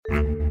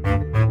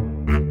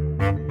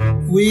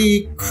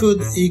we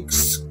could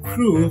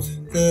exclude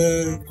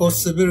the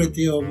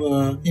possibility of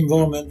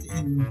involvement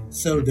in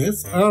cell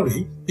death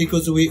early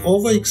because we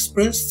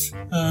overexpressed,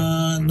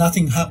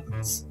 nothing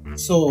happens.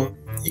 So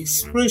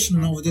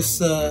expression of this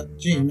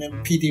gene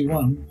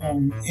PD-1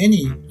 on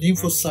any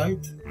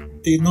lymphocyte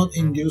did not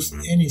induce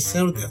any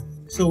cell death.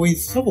 So we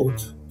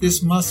thought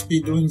this must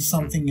be doing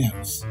something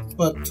else.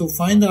 But to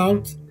find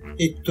out,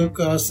 it took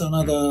us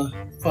another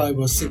 5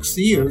 or 6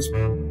 years.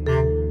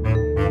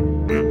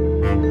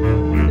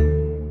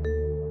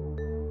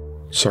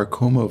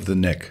 Sarcoma of the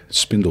neck,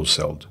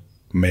 spindle-celled,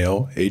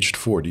 male, aged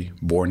 40,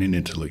 born in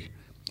Italy.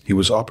 He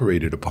was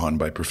operated upon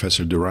by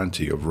Professor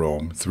Duranti of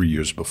Rome 3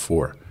 years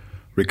before.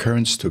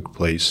 Recurrence took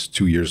place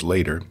 2 years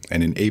later,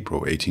 and in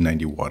April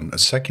 1891, a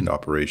second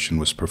operation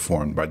was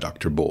performed by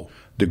Dr. Bull.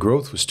 The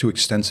growth was too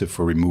extensive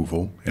for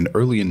removal, and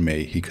early in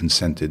May he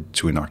consented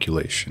to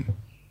inoculation.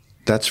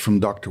 That's from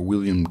Dr.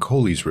 William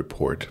Coley's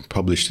report,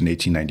 published in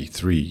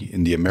 1893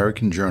 in the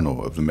American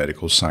Journal of the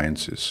Medical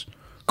Sciences.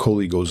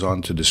 Coley goes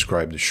on to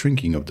describe the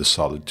shrinking of the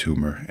solid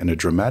tumor and a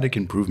dramatic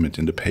improvement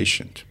in the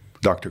patient.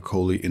 Dr.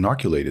 Coley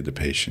inoculated the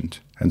patient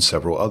and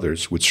several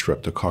others with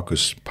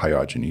Streptococcus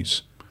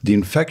pyogenes. The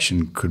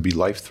infection could be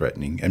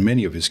life-threatening, and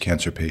many of his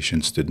cancer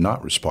patients did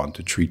not respond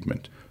to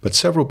treatment. But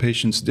several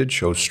patients did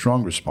show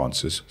strong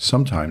responses,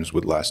 sometimes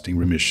with lasting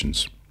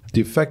remissions.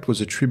 The effect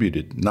was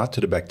attributed not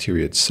to the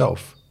bacteria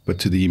itself, but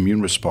to the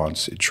immune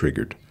response it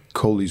triggered.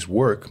 Coley's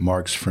work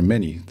marks for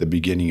many the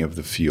beginning of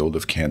the field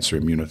of cancer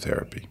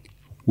immunotherapy.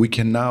 We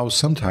can now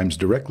sometimes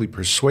directly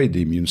persuade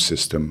the immune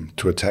system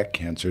to attack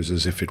cancers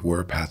as if it were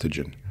a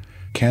pathogen.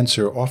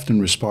 Cancer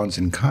often responds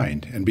in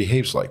kind and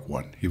behaves like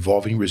one,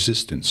 evolving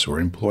resistance or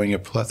employing a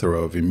plethora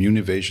of immune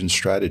evasion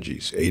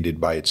strategies aided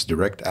by its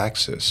direct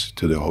access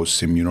to the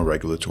host's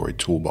immunoregulatory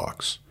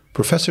toolbox.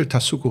 Professor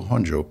Tasuku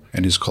Honjo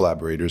and his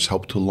collaborators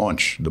helped to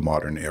launch the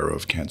modern era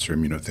of cancer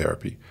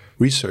immunotherapy,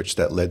 research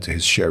that led to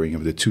his sharing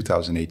of the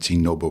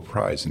 2018 Nobel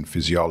Prize in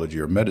Physiology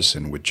or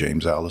Medicine with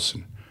James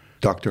Allison.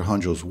 Dr.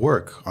 Honjo's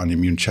work on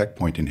immune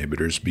checkpoint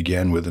inhibitors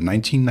began with a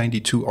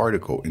 1992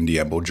 article in the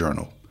EMBO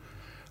Journal,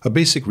 a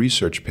basic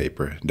research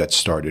paper that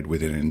started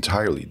with an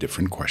entirely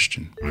different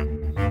question.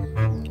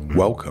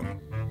 Welcome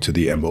to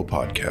the EMBO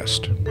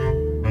Podcast.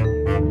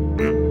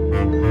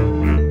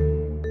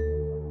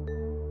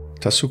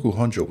 Tasuku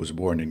Honjo was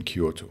born in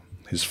Kyoto.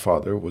 His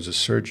father was a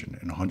surgeon,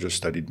 and Honjo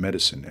studied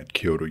medicine at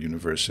Kyoto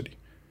University.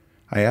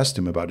 I asked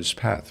him about his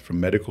path from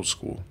medical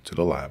school to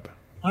the lab.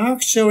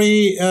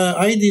 Actually,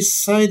 I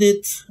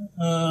decided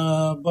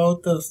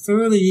about the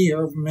third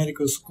year of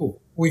medical school.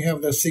 We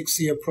have the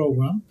 6-year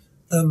program.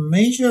 The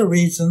major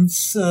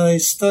reasons I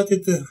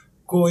started to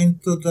go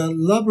into the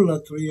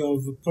laboratory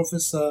of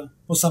Professor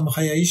Osamu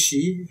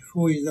Hayaishi,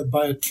 who is a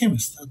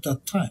biochemist at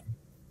that time.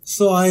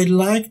 So I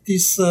liked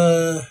this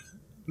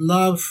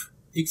lab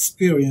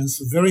experience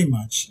very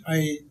much.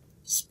 I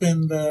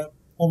spend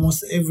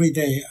almost every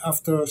day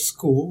after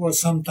school, or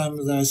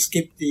sometimes I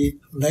skipped the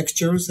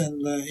lectures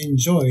and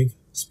enjoyed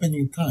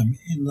spending time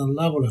in the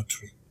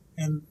laboratory.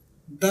 And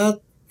that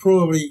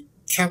probably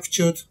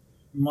captured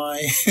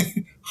my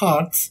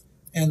heart.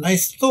 And I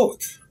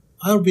thought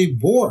I'll be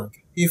bored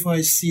if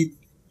I see,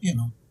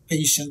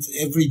 patients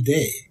every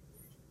day.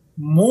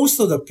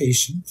 Most of the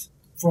patients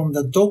from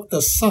the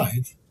doctor's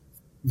side,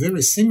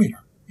 very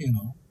similar,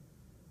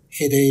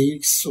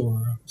 headaches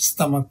or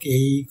stomach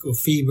ache or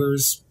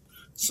fevers.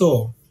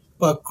 So,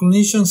 but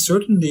clinicians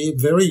certainly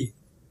very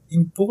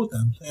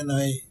important, and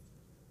I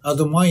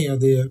admire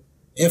their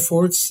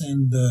efforts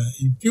and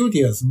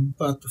enthusiasm.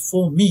 But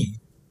for me,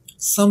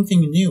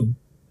 something new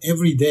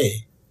every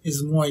day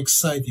is more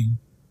exciting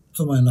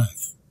to my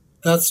life.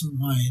 That's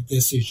my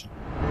decision.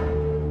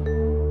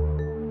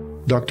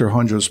 Dr.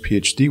 Honjo's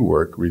PhD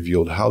work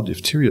revealed how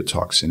diphtheria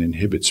toxin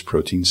inhibits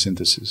protein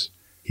synthesis.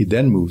 He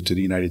then moved to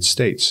the United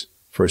States,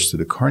 first to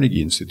the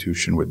Carnegie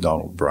Institution with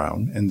Donald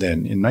Brown, and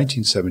then in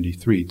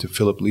 1973 to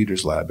Philip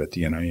Leder's lab at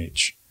the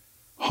NIH.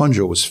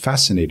 Honjo was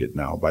fascinated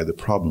now by the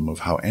problem of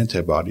how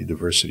antibody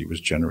diversity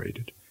was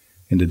generated.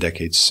 In the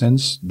decades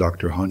since,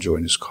 Dr. Honjo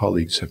and his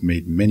colleagues have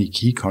made many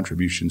key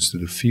contributions to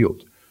the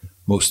field,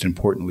 most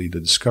importantly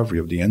the discovery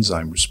of the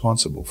enzyme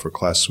responsible for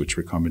class switch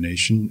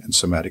recombination and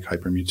somatic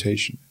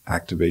hypermutation,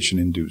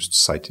 activation-induced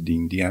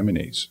cytidine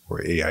deaminase,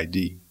 or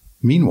AID.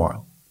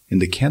 Meanwhile, in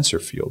the cancer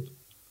field,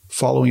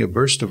 following a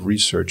burst of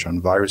research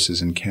on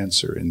viruses and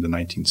cancer in the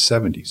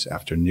 1970s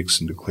after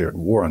Nixon declared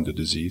war on the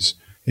disease,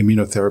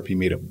 immunotherapy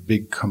made a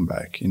big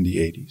comeback in the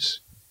 80s.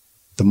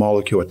 The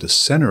molecule at the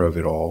center of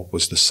it all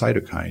was the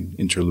cytokine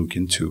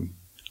interleukin-2.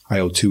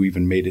 IL-2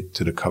 even made it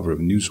to the cover of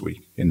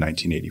Newsweek in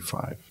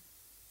 1985.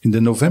 In the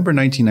November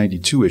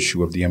 1992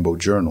 issue of the EMBO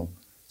Journal,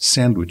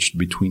 sandwiched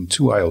between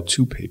two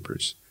IL-2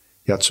 papers,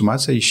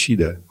 Yatsumasa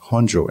Ishida,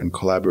 Honjo, and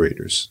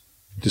collaborators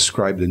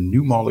described a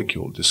new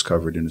molecule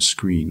discovered in a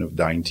screen of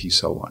dying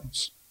T-cell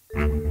lines.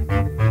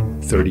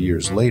 30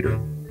 years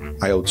later,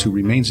 IL-2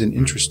 remains an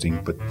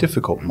interesting but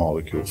difficult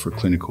molecule for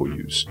clinical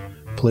use,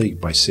 plagued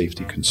by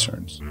safety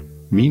concerns.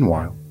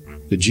 Meanwhile,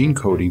 The gene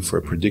coding for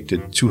a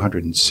predicted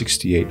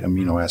 268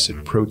 amino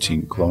acid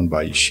protein cloned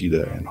by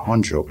Ishida and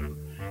Honjo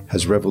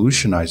has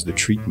revolutionized the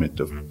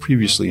treatment of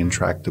previously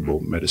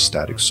intractable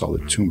metastatic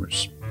solid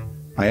tumors.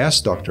 I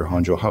asked Dr.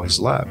 Honjo how his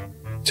lab,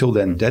 till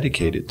then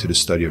dedicated to the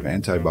study of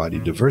antibody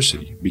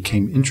diversity,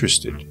 became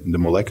interested in the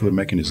molecular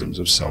mechanisms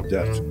of cell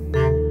death.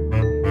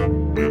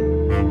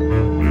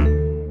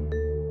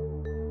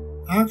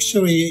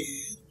 Actually,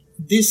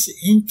 this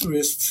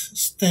interest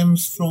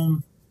stems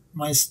from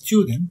my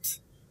student,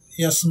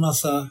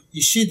 Yasumasa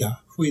Ishida,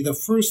 who is the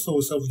first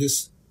author of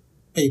this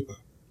paper.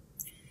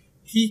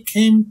 He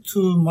came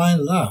to my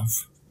lab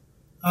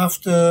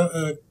after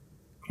a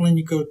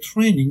clinical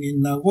training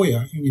in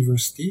Nagoya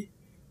University,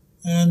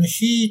 and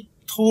he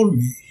told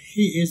me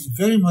he is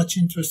very much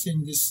interested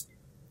in this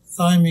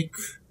thymic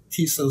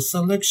T-cell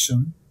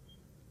selection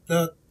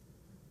that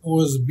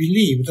was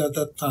believed at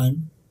that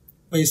time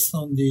based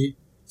on the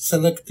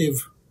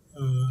selective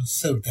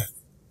cell death.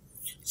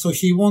 So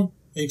he wanted to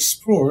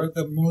explore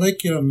the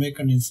molecular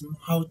mechanism,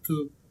 how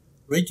to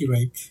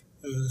regulate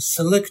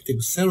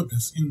selective cell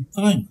death in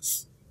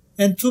thymus.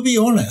 And to be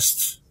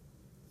honest,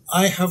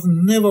 I have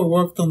never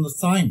worked on the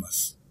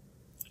thymus.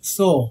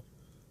 So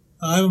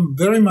I'm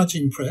very much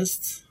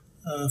impressed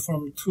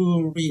from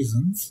two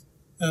reasons.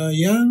 A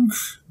young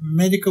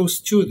medical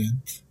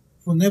student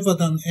who never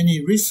done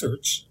any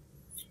research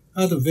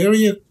had a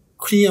very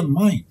clear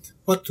mind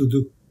what to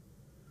do.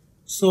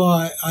 So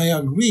I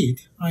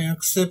agreed. I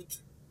accept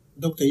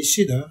Dr.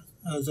 Ishida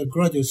as a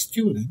graduate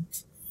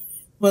student,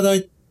 but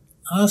I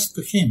asked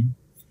him,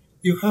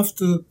 you have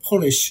to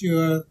polish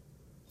your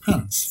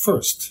hands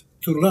first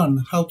to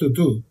learn how to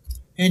do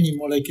any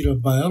molecular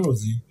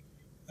biology.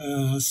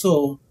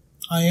 So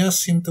I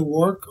asked him to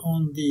work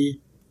on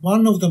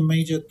one of the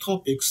major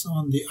topics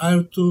on the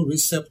IL-2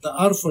 receptor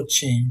alpha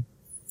chain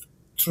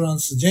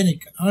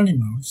transgenic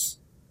animals,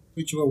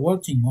 which we're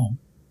working on.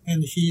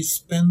 And he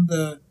spent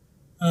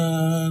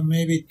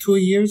maybe 2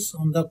 years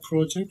on that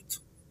project.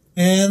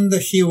 And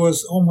he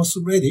was almost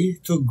ready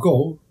to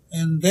go.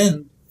 And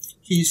then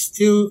he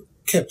still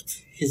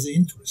kept his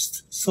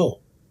interest.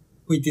 So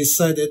we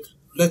decided,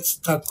 let's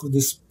tackle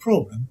this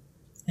problem.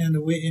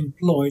 And we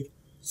employed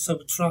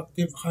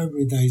subtractive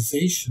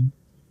hybridization,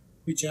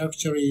 which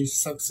actually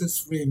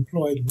successfully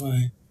employed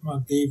by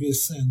Mark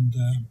Davis and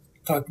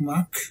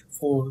TACMAC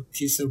for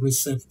T-cell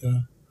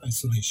receptor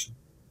isolation.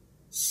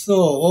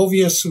 So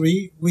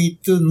obviously, we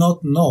do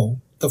not know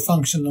the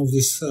function of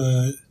this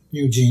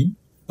new gene,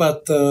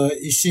 but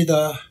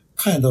Ishida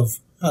kind of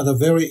had a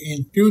very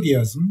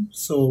enthusiasm,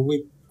 so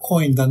we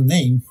coined the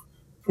name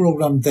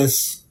Program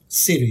Death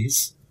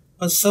Series.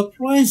 But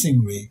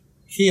surprisingly,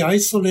 he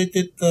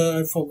isolated,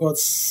 I forgot,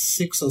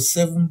 6 or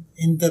 7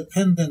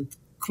 independent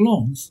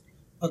clones,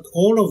 but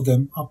all of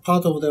them are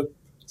part of the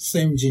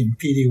same gene,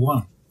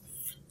 PD-1.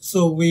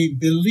 So we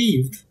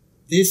believed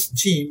this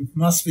gene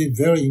must be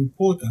very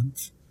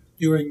important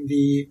during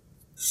the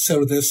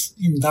cell death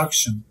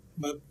induction,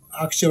 but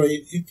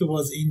actually it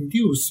was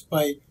induced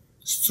by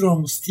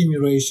strong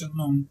stimulation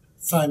on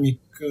thymic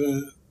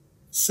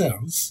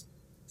cells.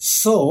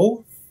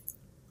 So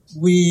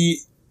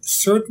we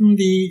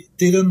certainly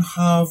didn't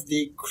have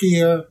the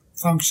clear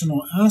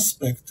functional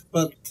aspect,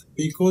 but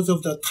because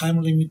of the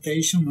time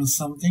limitation or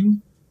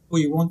something,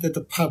 we wanted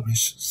to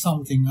publish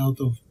something out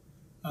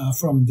of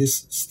from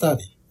this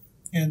study.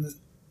 And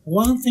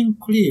one thing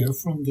clear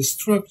from the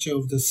structure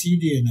of the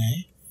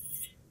cDNA,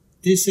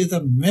 this is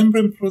a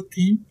membrane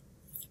protein,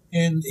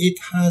 and it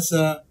has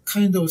a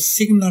kind of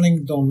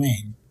signaling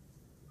domain,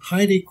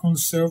 highly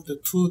conserved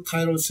 2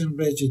 tyrosine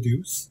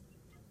residues,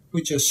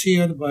 which are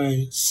shared by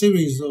a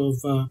series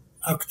of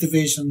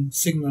activation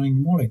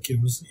signaling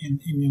molecules in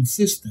immune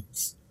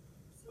systems.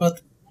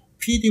 But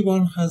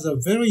PD-1 has a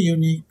very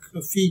unique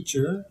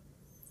feature,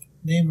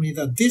 namely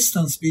the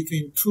distance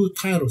between 2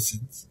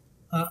 tyrosines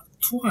are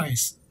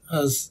twice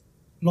as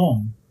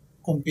long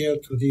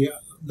compared to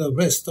the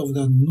rest of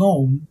the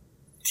known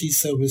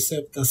T-cell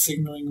receptor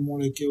signaling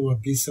molecule or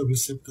B-cell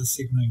receptor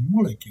signaling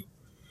molecule.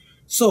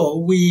 So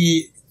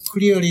we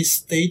clearly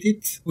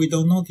stated we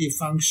don't know the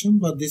function,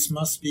 but this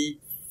must be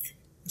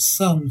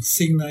some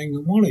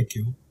signaling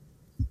molecule.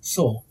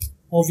 So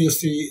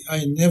obviously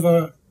I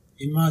never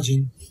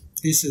imagined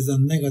this is a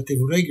negative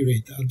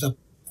regulator at that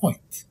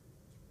point.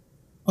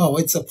 Oh,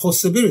 it's a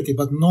possibility,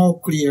 but no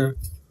clear,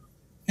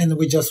 and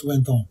we just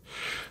went on.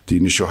 The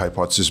initial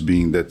hypothesis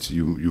being that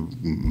you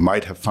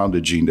might have found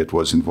a gene that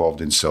was involved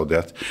in cell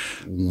death.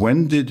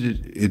 When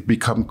did it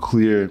become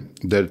clear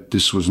that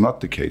this was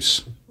not the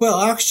case?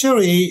 Well,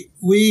 actually,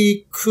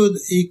 we could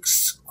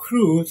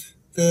exclude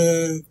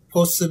the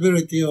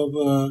possibility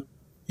of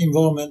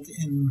involvement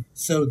in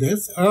cell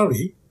death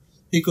early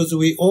because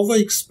we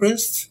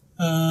overexpressed,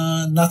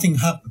 nothing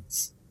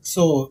happens.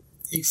 So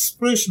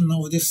expression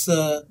of this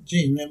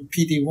gene,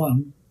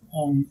 PD-1,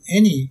 on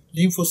any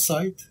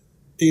lymphocyte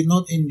did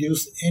not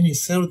induce any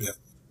cell death.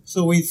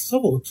 So we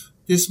thought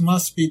this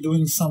must be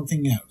doing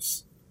something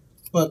else.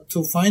 But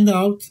to find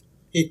out,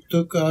 it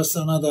took us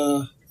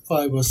another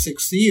 5 or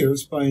 6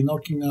 years by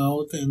knocking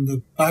out and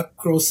the back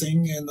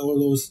crossing and all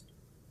those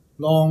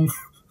long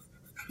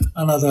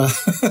another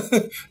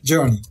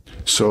journey.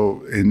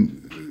 So,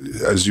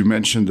 as you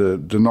mentioned,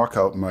 the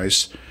knockout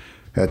mice,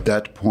 at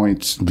that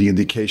point, the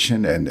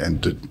indication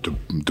and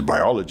the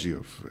biology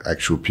of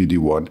actual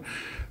PD-1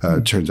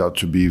 turns out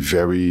to be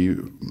very,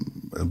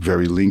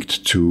 very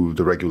linked to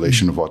the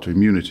regulation of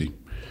autoimmunity.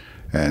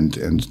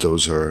 And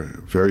those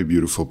are very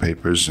beautiful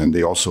papers, and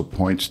they also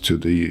point to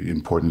the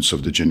importance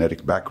of the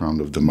genetic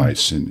background of the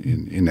mice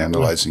in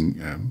analyzing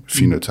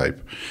phenotype.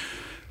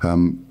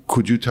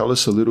 Could you tell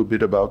us a little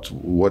bit about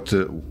what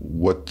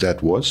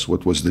that was?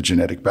 What was the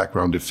genetic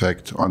background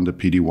effect on the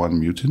PD-1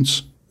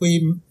 mutants?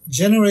 We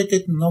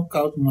generated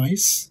knockout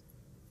mice.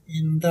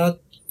 In that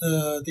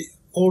the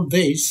old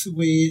days,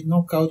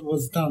 knockout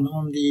was done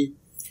on the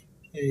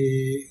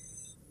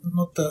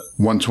not the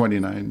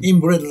 129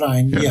 inbred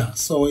line. Yeah,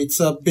 so it's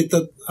a bit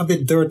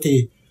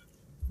dirty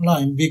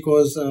line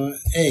because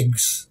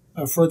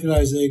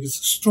fertilized eggs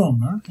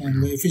stronger,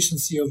 and the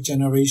efficiency of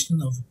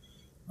generation of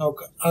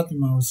knockout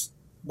animals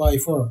by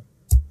far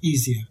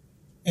easier.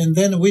 And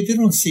then we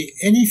didn't see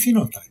any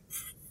phenotype.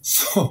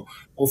 So,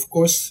 of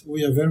course,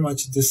 we are very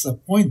much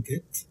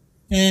disappointed.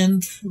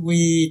 And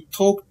we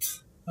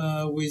talked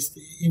with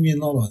the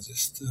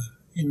immunologist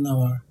in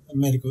our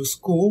medical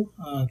school.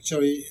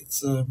 Actually,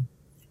 it's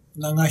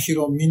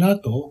Nagahiro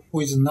Minato, who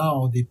is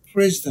now the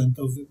president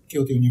of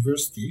Kyoto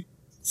University.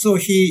 So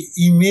he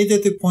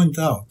immediately pointed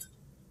out,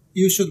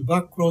 you should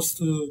backcross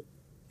to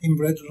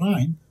inbred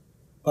line,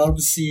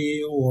 bulb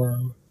C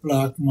or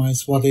black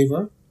mice,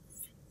 whatever.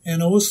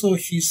 And also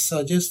he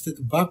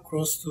suggested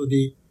backcross to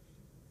the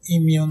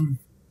immune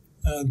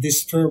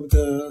disturbed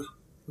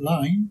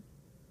line,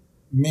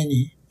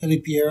 many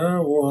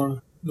LPR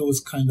or those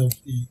kind of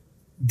the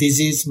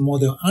disease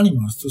model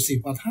animals to see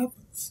what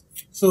happens.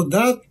 So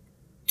that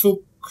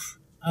took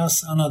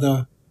us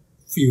another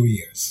few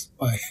years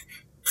by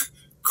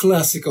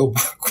classical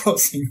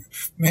backcrossing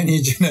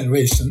many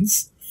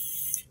generations,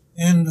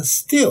 and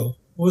still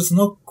was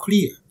not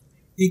clear,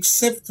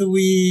 except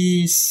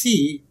we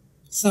see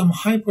some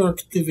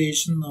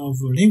hyperactivation of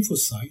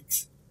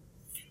lymphocytes.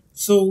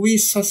 So we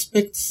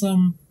suspect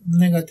some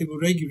negative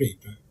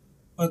regulator.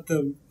 But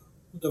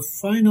the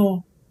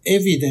final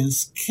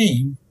evidence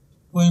came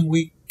when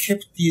we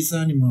kept these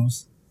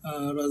animals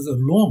rather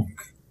long.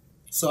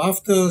 So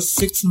after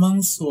 6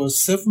 months or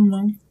 7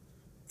 months,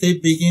 they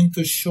begin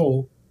to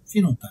show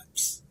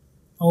phenotypes.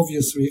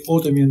 Obviously,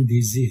 autoimmune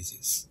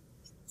diseases.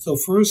 So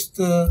first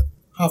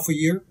half a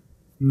year,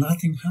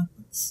 nothing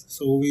happens.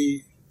 So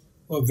we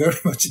were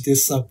very much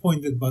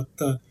disappointed, but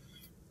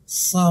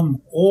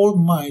some old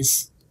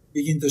mice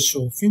begin to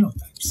show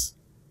phenotypes.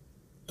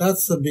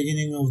 That's the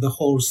beginning of the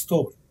whole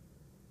story.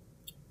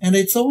 And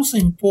it's also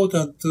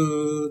important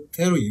to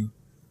tell you,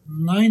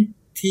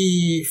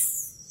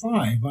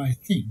 95, I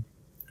think,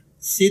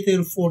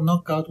 CTL4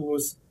 knockout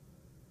was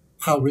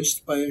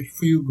published by a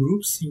few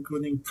groups,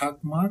 including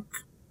Takmark,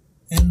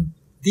 and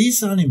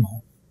these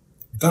animals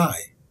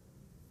die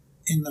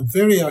in a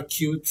very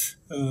acute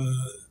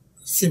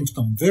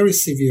symptom, very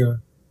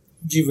severe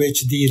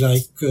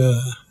GVHD-like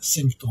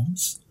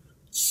symptoms.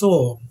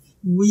 So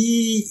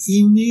we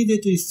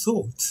immediately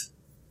thought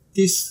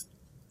this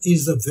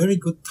is a very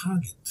good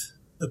target,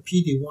 the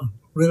PD-1,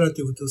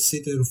 relative to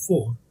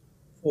CTL4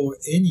 for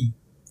any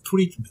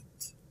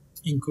treatment,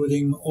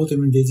 including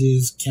autoimmune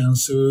disease,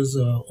 cancers,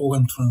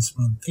 organ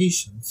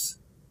transplantations.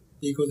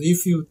 Because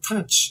if you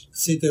touch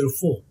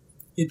CTL4,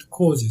 it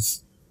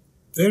causes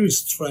very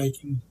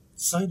striking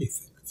side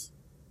effects.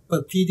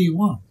 But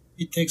PD-1,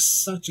 it takes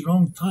such a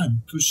long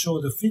time to show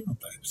the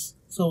phenotypes.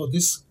 So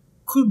this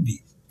could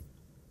be.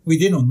 We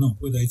didn't know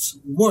whether it's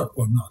work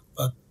or not,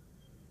 but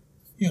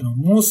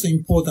most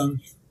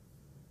important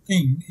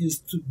thing is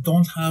to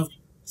don't have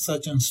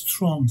such a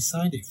strong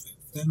side effect.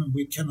 Then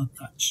we cannot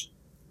touch.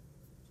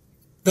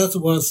 That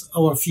was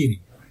our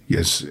feeling.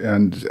 Yes,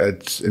 and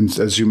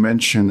as you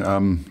mentioned,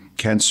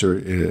 cancer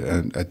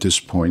at this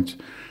point.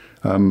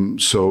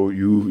 So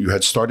you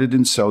had started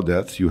in cell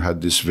death. You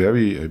had this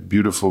very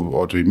beautiful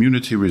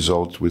autoimmunity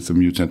result with the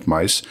mutant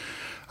mice.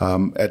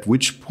 At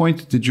which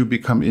point did you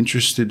become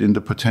interested in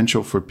the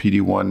potential for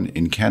PD-1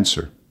 in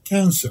cancer?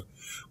 Cancer.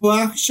 Well,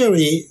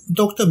 actually,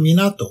 Dr.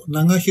 Minato,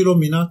 Nagahiro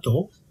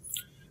Minato,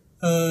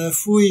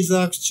 who is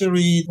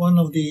actually one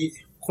of the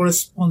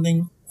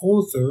corresponding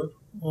author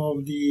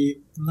of the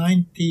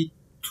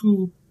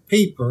 92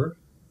 paper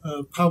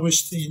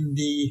published in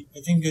the,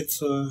 I think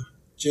it's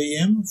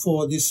JM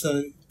for this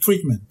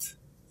treatment,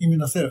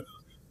 immunotherapy.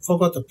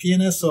 Forgot the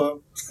PNS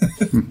or,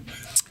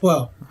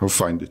 well, I'll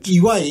find it.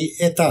 Iwai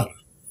et al.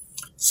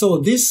 So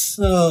this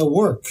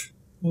work,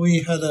 we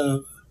had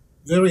a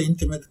very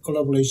intimate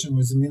collaboration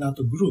with the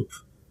Minato group.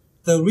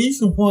 The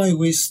reason why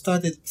we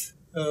started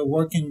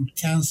working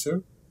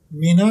cancer,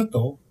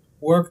 Minato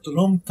worked a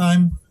long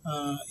time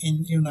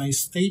in United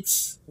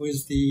States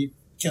with the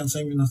cancer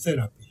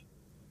immunotherapy.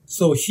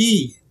 So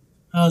he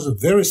has a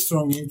very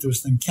strong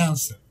interest in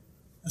cancer.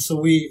 And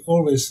so we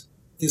always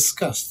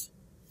discussed.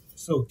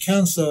 So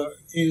cancer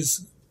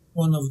is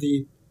one of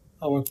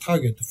our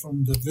target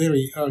from the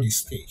very early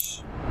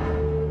stage.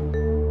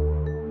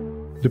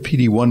 The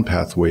PD-1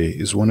 pathway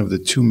is one of the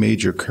two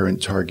major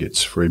current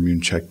targets for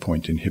immune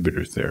checkpoint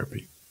inhibitor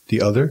therapy.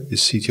 The other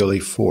is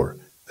CTLA-4,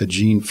 a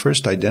gene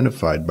first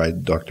identified by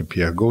Dr.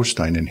 Pierre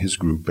Goldstein and his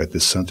group at the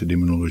Centre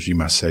d'Immunologie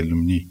Marcel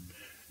Lumny.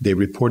 They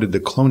reported the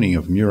cloning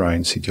of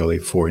murine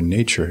CTLA-4 in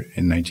Nature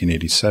in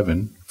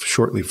 1987,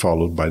 shortly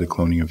followed by the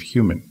cloning of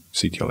human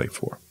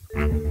CTLA-4.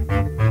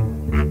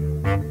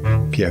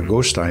 Pierre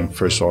Goldstein,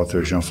 first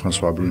author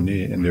Jean-François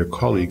Brunet, and their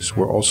colleagues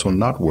were also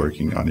not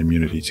working on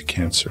immunity to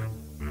cancer.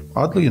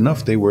 Oddly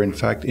enough, they were in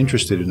fact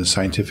interested in a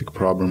scientific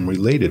problem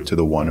related to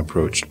the one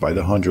approached by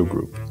the Hondro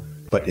group.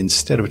 But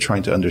instead of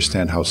trying to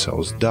understand how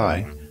cells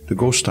die, the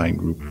Goldstein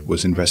group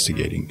was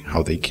investigating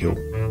how they kill.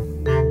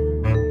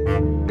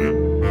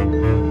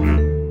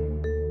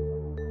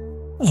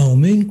 Our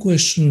main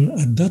question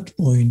at that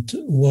point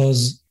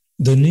was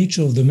the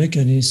nature of the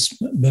mechanism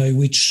by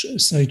which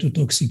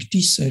cytotoxic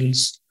T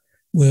cells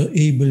were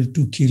able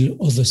to kill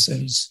other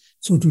cells.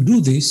 So to do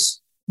this,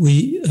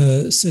 we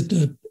set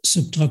up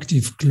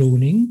subtractive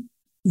cloning,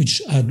 which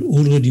had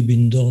already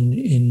been done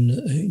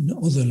in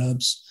other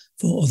labs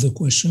for other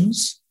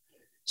questions.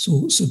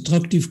 So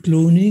subtractive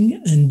cloning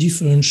and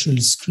differential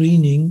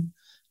screening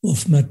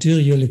of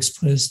material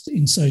expressed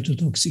in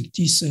cytotoxic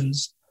T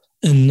cells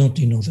and not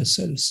in other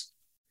cells.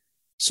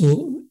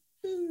 So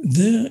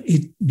there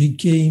it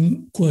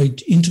became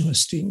quite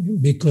interesting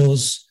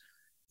because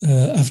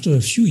after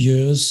a few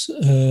years,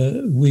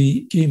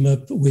 we came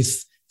up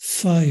with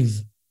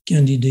 5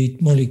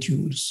 candidate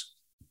molecules,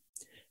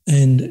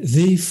 and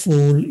they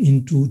fall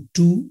into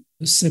 2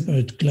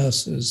 separate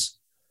classes.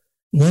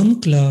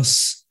 One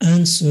class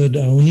answered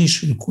our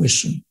initial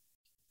question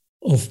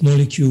of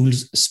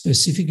molecules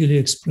specifically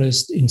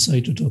expressed in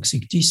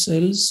cytotoxic T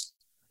cells,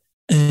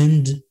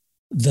 and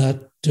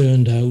that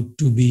turned out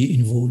to be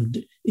involved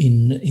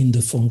in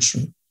the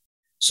function.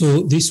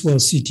 So this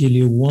was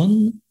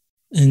CTLA-1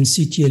 and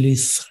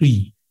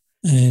CTLA-3,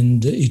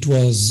 and it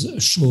was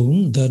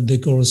shown that they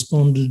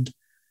corresponded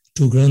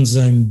to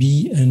granzyme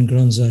B and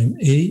granzyme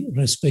A,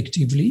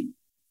 respectively.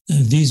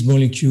 These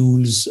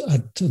molecules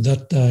at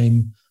that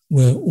time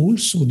were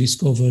also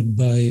discovered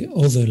by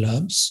other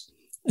labs,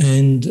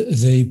 and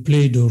they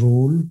played a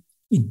role,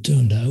 it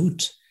turned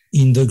out,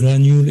 in the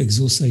granule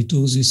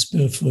exocytosis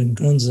perforin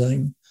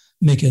granzyme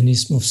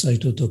mechanism of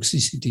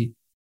cytotoxicity.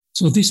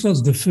 So this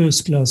was the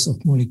first class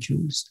of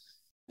molecules,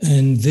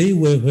 and they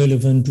were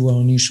relevant to our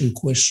initial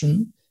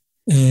question,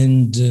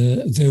 and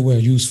they were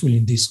useful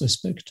in this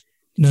respect.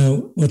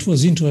 Now, what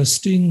was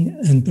interesting,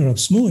 and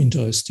perhaps more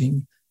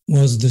interesting,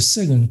 was the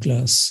second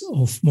class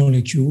of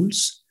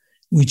molecules,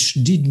 which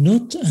did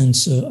not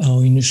answer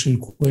our initial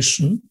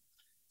question,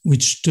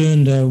 which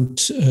turned out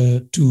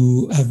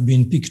to have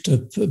been picked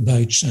up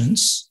by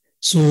chance.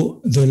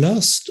 So the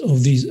last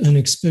of these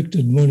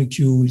unexpected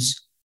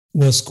molecules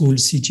was called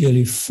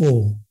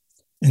CTLA-4.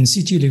 And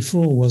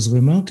CTLA-4 was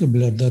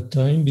remarkable at that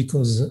time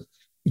because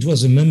it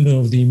was a member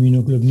of the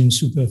immunoglobulin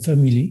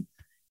superfamily,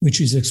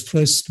 which is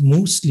expressed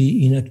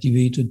mostly in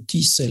activated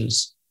T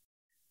cells.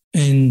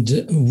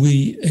 And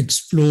we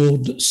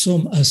explored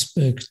some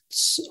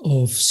aspects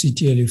of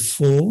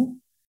CTLA-4,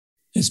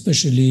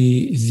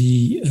 especially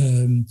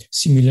the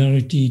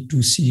similarity to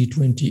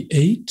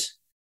CD28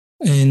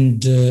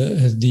 and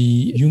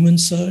the human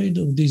side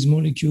of these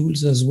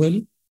molecules as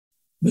well.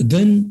 But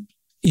then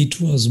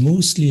it was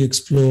mostly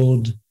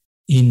explored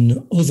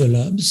in other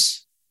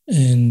labs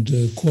and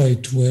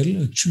quite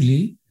well,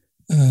 actually,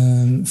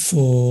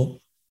 for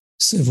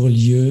several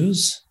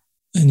years.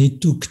 And it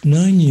took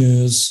 9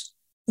 years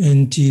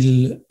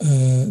until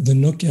the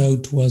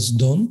knockout was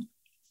done.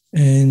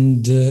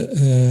 And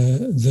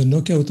the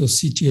knockout of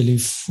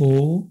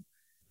CTLA-4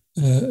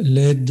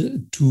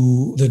 led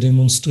to the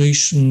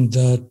demonstration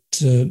that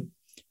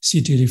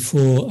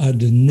CTLA-4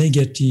 had a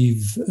negative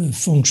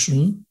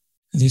function.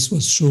 This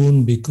was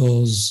shown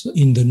because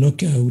in the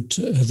knockout,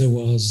 there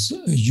was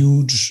a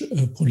huge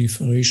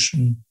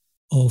proliferation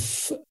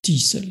of T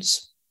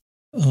cells.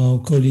 Our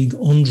colleague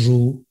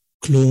Hondro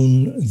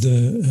cloned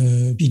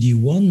the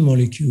PD-1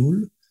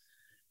 molecule,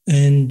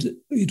 and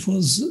it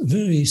was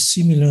very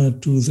similar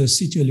to the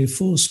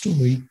CTLA-4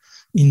 story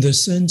in the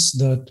sense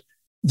that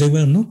they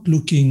were not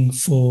looking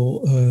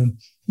for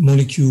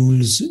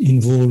molecules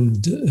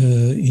involved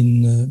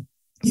in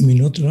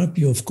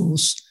immunotherapy, of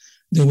course.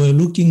 They were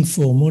looking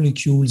for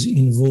molecules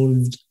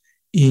involved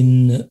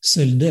in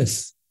cell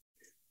death,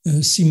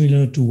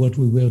 similar to what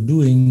we were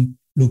doing,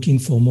 looking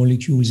for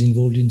molecules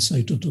involved in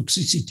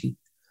cytotoxicity.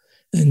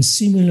 And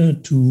similar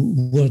to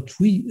what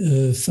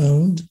we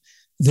found,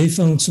 they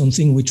found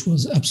something which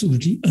was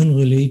absolutely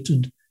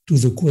unrelated to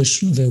the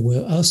question they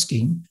were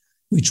asking,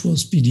 which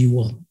was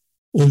PD-1.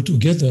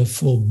 Altogether,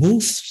 for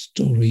both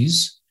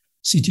stories,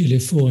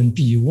 CTLA-4 and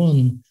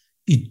PD-1,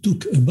 it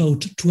took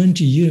about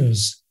 20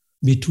 years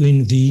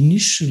between the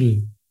initial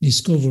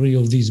discovery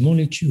of these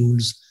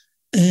molecules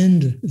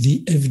and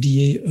the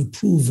FDA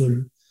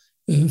approval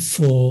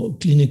for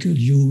clinical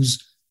use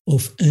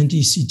of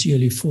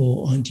anti-CTLA4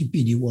 or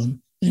anti-PD-1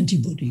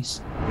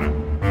 antibodies.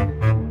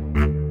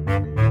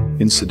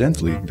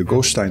 Incidentally, the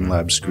Gostein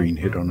lab screen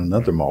hit on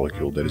another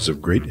molecule that is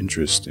of great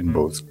interest in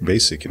both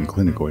basic and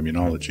clinical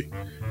immunology.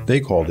 They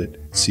called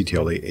it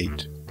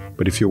CTLA8,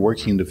 but if you're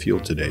working in the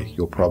field today,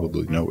 you'll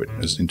probably know it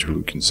as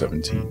interleukin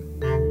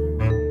 17.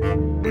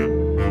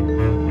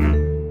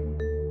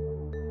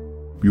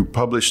 You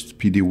published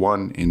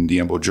PD1 in the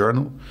EMBO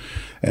journal,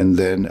 and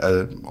then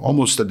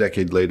almost a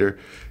decade later,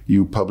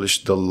 you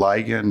published the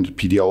ligand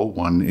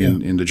PDL1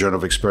 in the Journal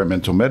of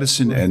Experimental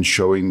Medicine, and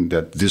showing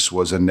that this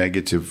was a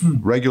negative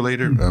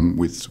regulator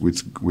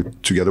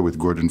together with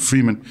Gordon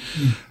Freeman.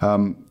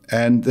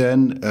 And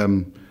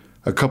then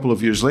a couple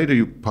of years later,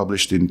 you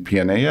published in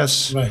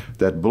PNAS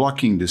that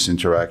blocking this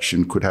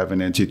interaction could have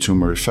an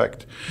anti-tumor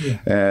effect.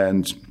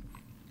 And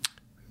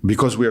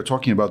because we are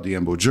talking about the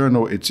EMBO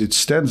journal, it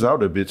stands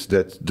out a bit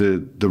that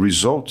the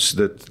results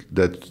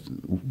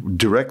that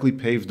directly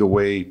paved the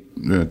way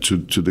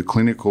to the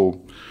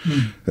clinical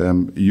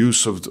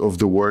use of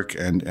the work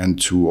and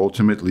to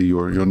ultimately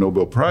your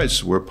Nobel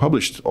Prize were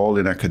published all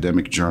in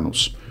academic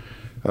journals.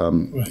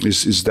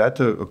 Is that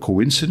a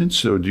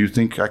coincidence, or do you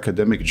think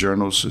academic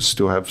journals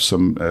still have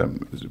some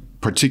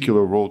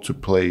particular role to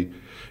play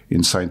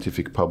in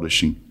scientific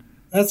publishing?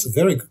 That's a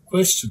very good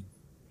question.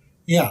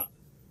 Yeah.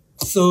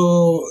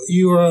 So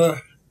you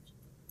are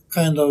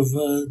kind of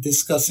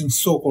discussing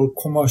so-called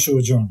commercial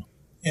journal.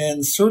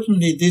 And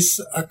certainly this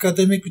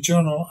academic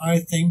journal, I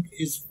think,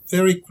 is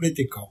very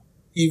critical.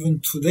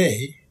 Even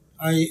today,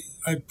 I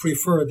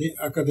prefer the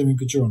academic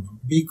journal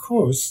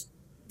because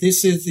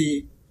this is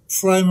the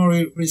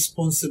primary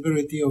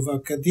responsibility of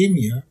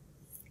academia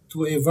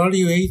to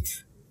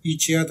evaluate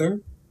each other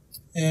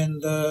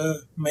and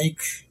make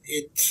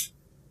it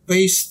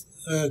based,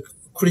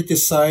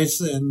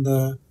 criticize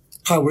and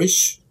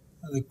publish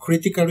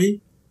critically.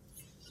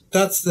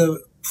 That's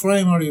the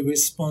primary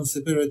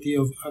responsibility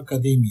of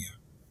academia.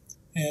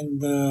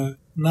 And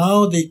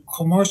now the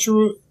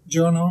commercial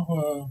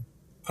journal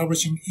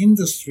publishing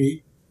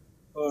industry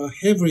are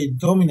heavily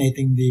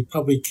dominating the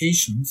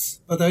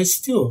publications, but I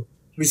still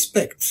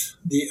respect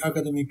the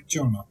academic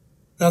journal.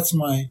 That's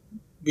my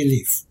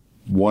belief.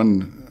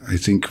 One, I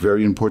think,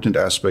 very important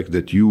aspect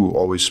that you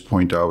always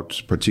point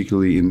out,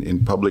 particularly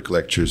in public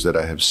lectures that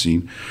I have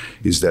seen,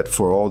 is that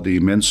for all the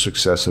immense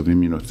success of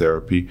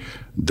immunotherapy,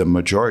 the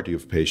majority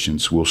of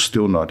patients will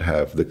still not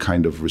have the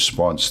kind of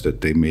response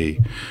that they may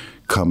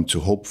come to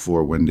hope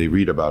for when they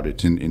read about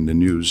it in the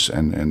news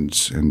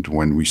and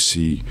when we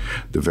see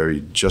the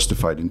very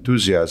justified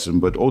enthusiasm.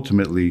 But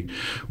ultimately,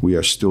 we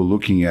are still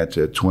looking at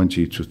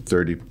 20 to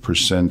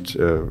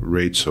 30%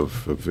 rates of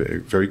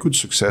very good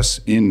success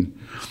in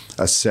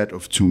a set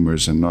of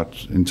tumors and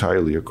not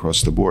entirely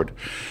across the board.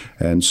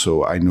 And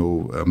so I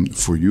know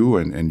for you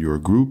and your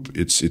group,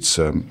 it's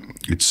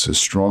a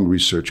strong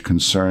research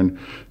concern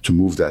to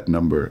move that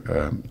number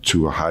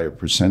to a higher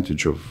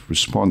percentage of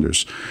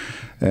responders.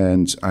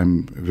 And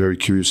I'm very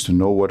curious to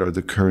know what are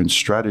the current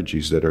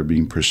strategies that are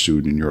being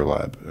pursued in your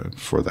lab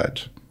for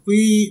that.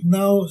 We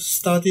now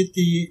started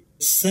the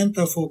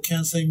Center for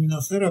Cancer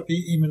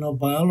Immunotherapy,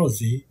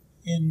 Immunobiology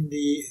in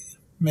the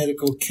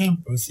medical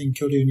campus in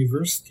Kyoto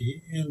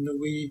University, and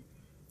we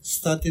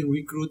started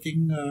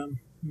recruiting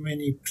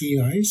many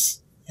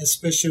PIs,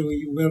 especially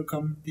we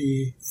welcome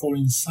the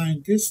foreign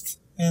scientists.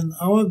 And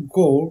our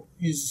goal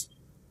is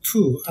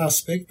two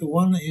aspects.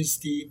 One is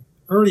the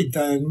early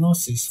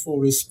diagnosis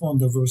for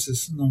responder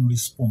versus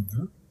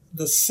non-responder.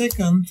 The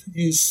second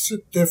is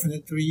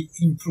definitely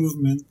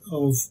improvement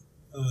of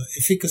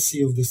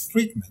efficacy of this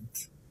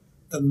treatment.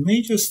 The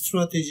major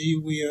strategy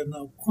we are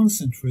now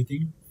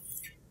concentrating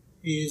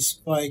is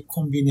by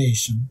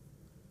combination.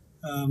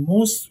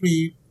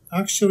 Mostly,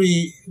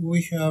 actually,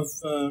 we have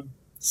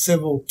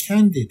several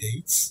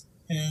candidates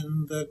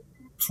and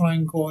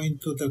trying to go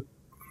into the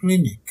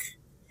clinic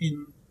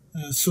in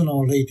sooner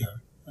or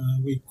later.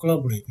 We're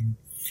collaborating.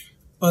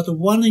 But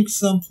one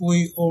example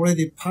we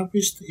already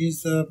published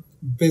is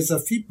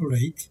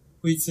bezafibrate,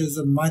 which is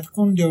a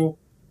mitochondrial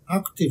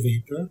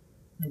activator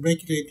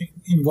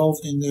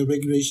involved in the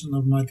regulation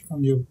of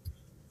mitochondrial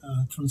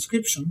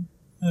transcription.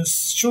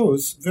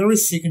 Shows very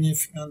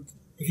significant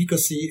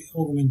efficacy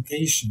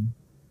augmentation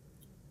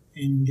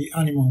in the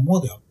animal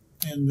model.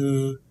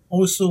 And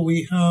also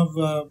we have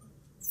a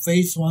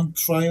phase 1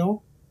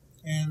 trial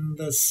and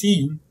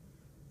seen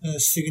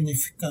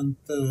significant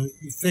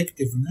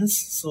effectiveness.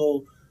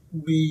 So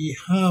we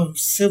have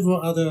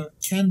several other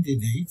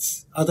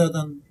candidates other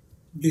than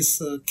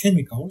these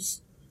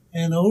chemicals.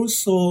 And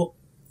also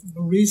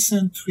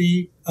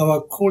recently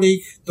our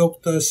colleague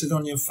Dr.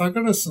 Sidonia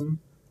Fagarason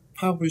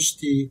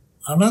published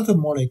another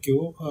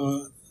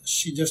molecule.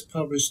 She just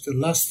published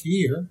last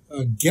year,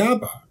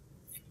 GABA,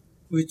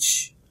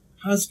 which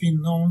has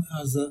been known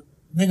as a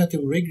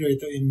negative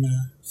regulator in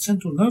the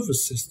central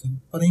nervous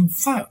system. But in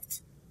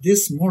fact,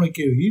 this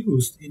molecule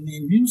used in the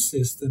immune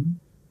system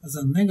as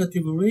a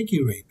negative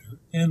regulator.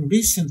 And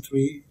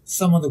recently,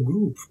 some of the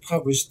group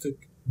published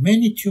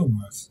many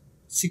tumors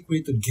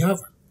secrete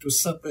GABA to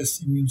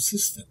suppress immune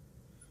system.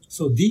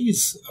 So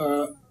these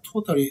are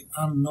totally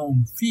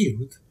unknown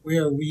field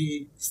where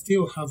we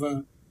still have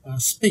a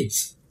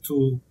space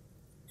to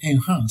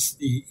enhance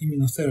the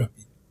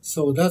immunotherapy.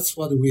 So that's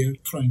what we are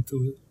trying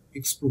to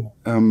explore.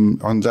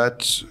 On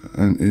that,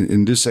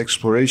 in this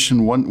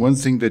exploration, one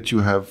thing that you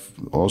have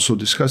also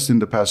discussed in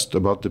the past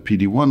about the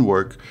PD-1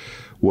 work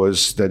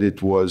was that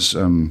it was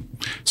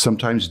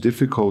sometimes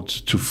difficult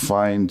to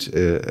find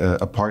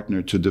a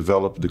partner to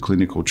develop the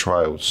clinical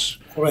trials.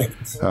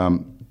 Correct.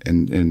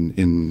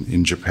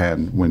 In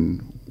Japan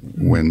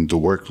when the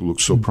work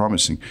looks so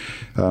promising.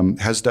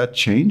 Has that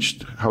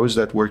changed? How is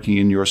that working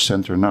in your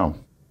center now?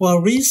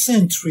 Well,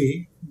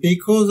 recently,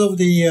 because of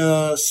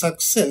the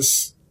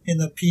success in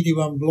the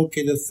PD-1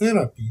 blockade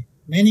therapy,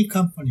 many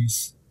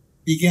companies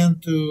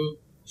began to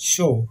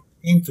show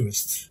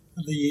interest.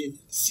 The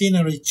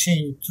scenery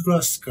changed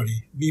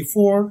drastically.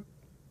 Before,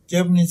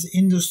 Japanese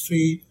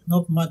industry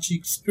not much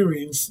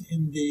experience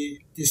in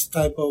this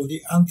type of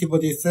the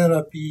antibody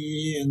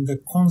therapy and the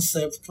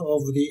concept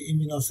of the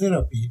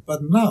immunotherapy.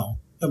 But now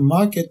the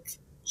market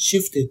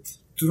shifted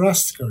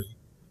drastically.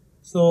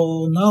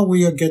 So now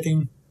we are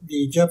getting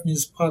the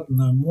Japanese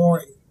partner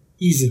more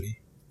easily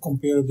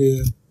compared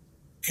to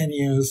 10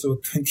 years or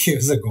 20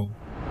 years ago.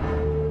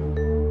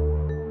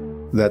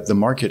 That the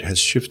market has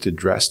shifted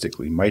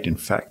drastically might in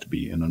fact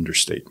be an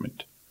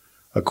understatement.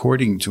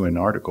 According to an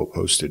article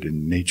posted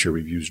in Nature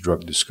Reviews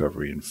Drug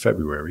Discovery in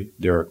February,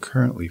 there are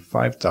currently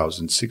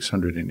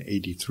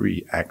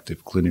 5,683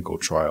 active clinical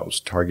trials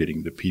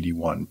targeting the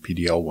PD-1,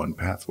 PD-L1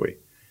 pathway,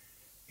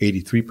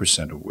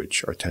 83% of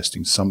which are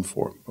testing some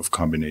form of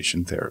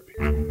combination therapy.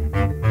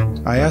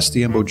 I asked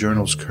the EMBO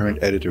Journal's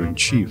current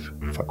editor-in-chief,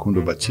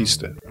 Facundo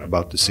Batista,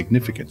 about the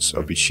significance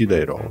of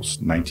Ishida et al.'s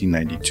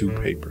 1992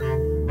 paper.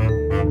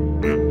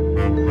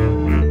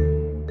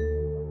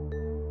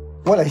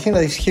 Well, I think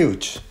that is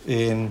huge.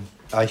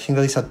 I think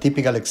that is a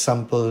typical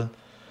example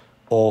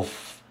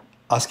of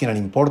asking an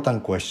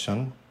important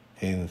question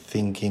and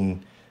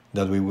thinking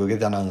that we will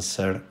get an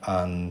answer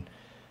and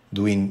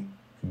doing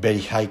very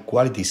high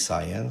quality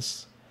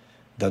science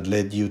that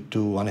led you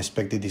to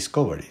unexpected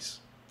discoveries.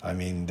 I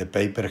mean, the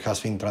paper has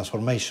been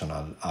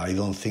transformational. I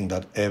don't think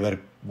that ever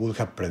would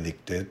have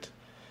predicted,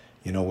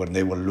 when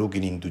they were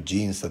looking into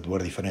genes that were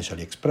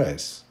differentially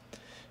expressed,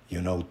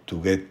 to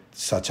get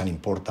such an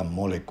important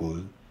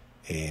molecule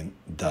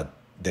that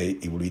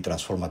it will be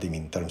transformative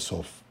in terms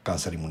of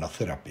cancer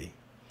immunotherapy.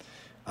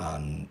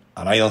 And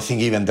I don't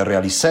think even the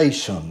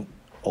realization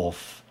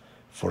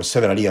for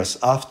several years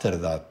after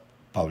that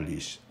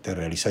published, the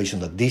realization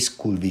that this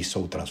could be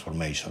so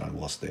transformational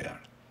was there.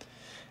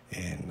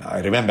 And I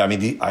remember,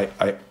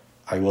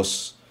 I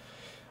was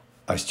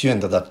a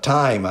student at that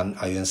time and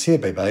I didn't see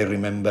the paper. I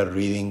remember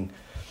reading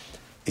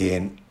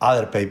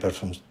other papers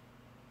from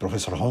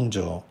Professor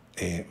Honjo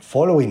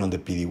following on the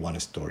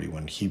PD-1 story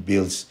when he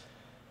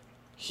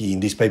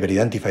in this paper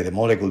identified the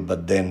molecule,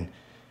 but then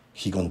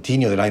he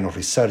continued the line of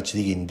research,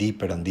 digging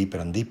deeper and deeper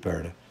and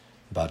deeper,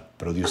 but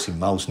producing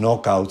mouse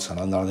knockouts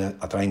and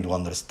trying to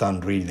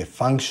understand really the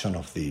function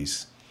of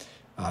this.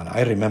 And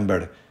I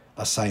remember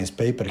a science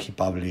paper he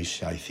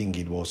published, I think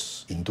it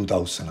was in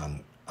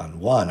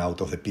 2001,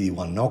 out of the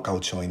PD-1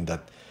 knockout, showing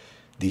that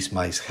these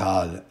mice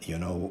had,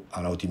 an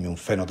autoimmune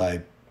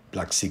phenotype,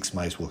 like 6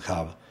 mice will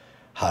have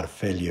heart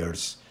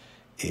failures,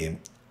 and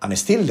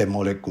still the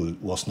molecule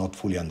was not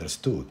fully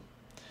understood.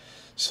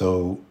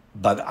 So,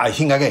 but I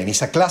think, again,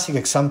 it's a classic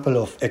example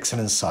of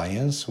excellent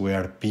science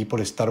where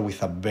people start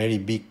with a very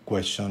big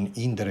question,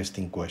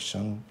 interesting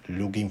question,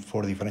 looking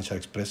for differential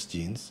expressed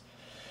genes,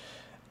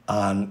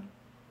 and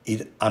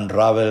it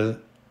unraveled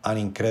an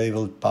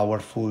incredible,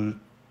 powerful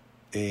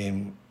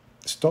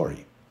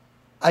story.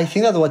 I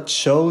think that what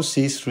shows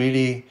is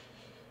really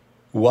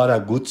what a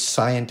good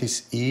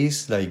scientist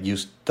is. Like, you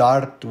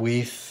start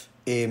with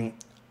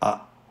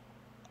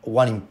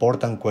one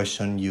important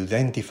question, you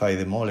identify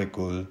the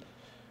molecule,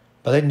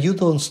 but then you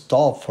don't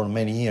stop for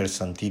many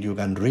years until you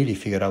can really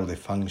figure out the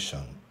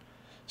function.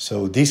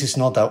 So this is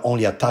not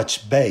only a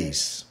touch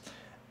base.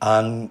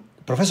 And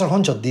Professor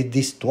Honjo did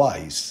this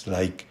twice.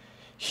 Like,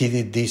 he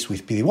did this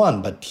with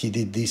PD-1, but he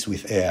did this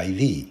with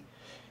AID.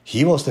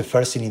 He was the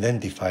first in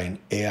identifying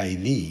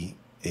AID,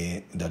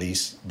 that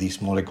is this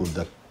molecule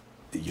that,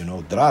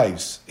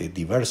 drives a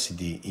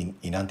diversity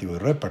in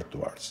antibody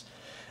repertoires.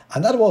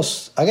 And that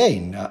was,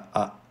 again,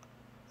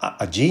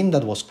 a gene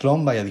that was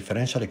cloned by a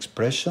differential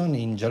expression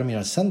in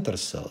germinal center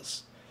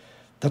cells.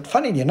 That,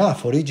 funnily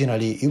enough,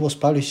 originally it was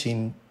published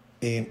in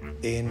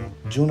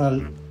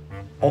Journal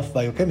of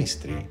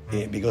Biochemistry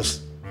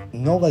because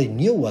nobody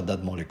knew what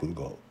that molecule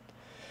was.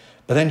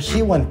 But then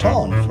he went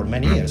on for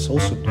many years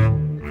also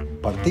to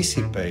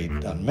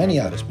participate, and many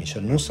others,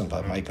 Michel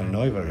Nussenbach, Michael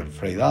Neuber,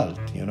 Fred Alt,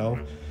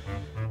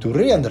 to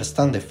really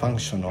understand the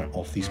function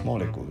of this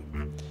molecule.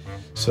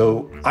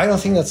 So I don't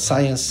think that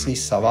science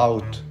is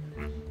about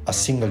a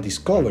single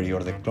discovery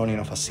or the cloning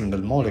of a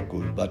single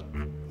molecule, but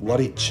what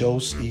it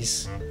shows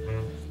is,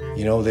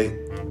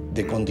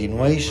 the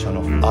continuation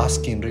of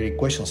asking really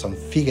questions and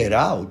figure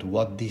out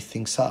what these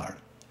things are.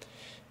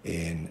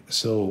 And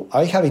so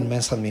I have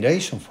immense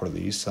admiration for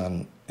this,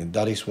 and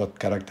that is what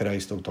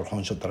characterized Dr.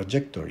 Honjo's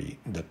trajectory,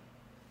 that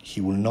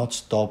he will not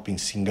stop in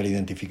single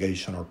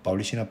identification or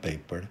publishing a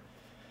paper,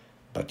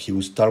 but he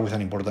will start with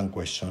an important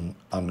question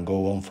and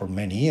go on for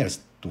many years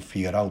to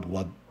figure out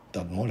what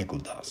that molecule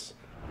does.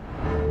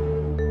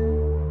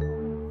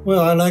 Well,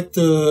 I'd like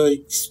to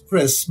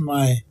express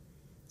my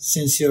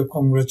sincere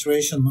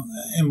congratulations on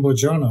EMBO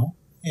Journal.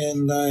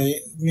 And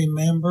I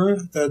remember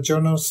the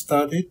journal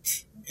started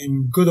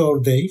in good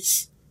old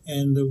days,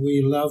 and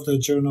we love the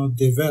journal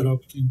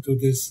developed into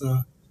this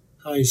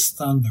high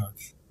standard.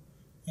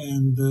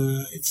 And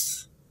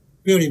it's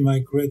really my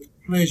great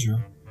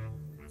pleasure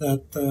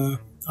that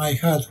I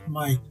had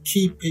my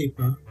key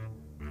paper,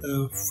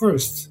 the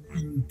first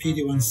in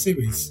PD1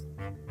 series,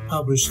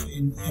 published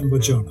in EMBO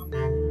Journal.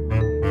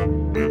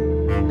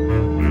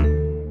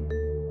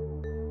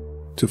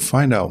 To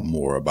find out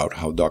more about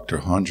how Dr.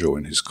 Honjo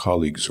and his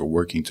colleagues are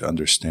working to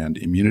understand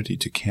immunity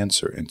to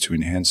cancer and to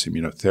enhance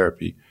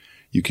immunotherapy,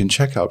 you can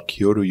check out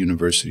Kyoto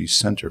University's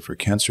Center for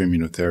Cancer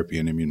Immunotherapy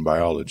and Immune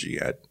Biology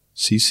at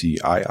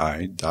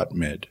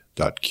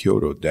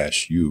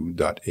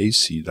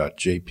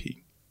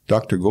ccii.med.kyoto-u.ac.jp.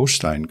 Dr.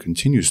 Goldstein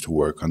continues to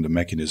work on the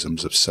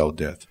mechanisms of cell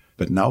death,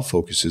 but now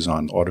focuses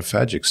on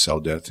autophagic cell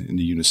death in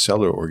the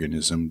unicellular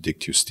organism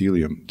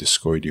Dictyostelium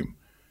discoideum.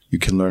 You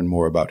can learn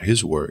more about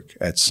his work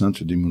at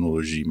Centre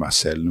d'Immunologie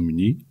Marcel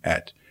Lumini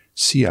at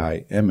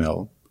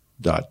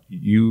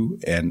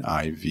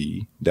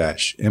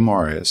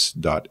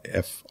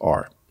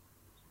ciml.univ-mrs.fr.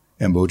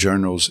 EMBO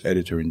Journal's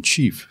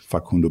editor-in-chief,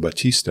 Facundo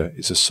Batista,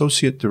 is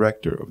associate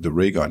director of the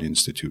Raygon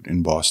Institute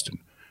in Boston.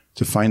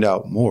 To find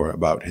out more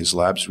about his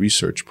lab's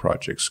research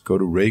projects, go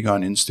to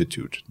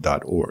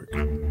raygoninstitute.org.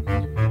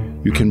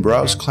 You can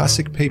browse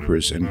classic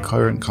papers and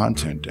current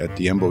content at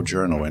the EMBO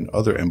Journal and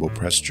other EMBO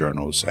Press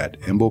journals at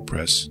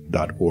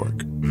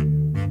embopress.org.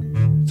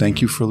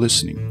 Thank you for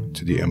listening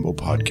to the EMBO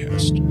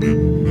Podcast.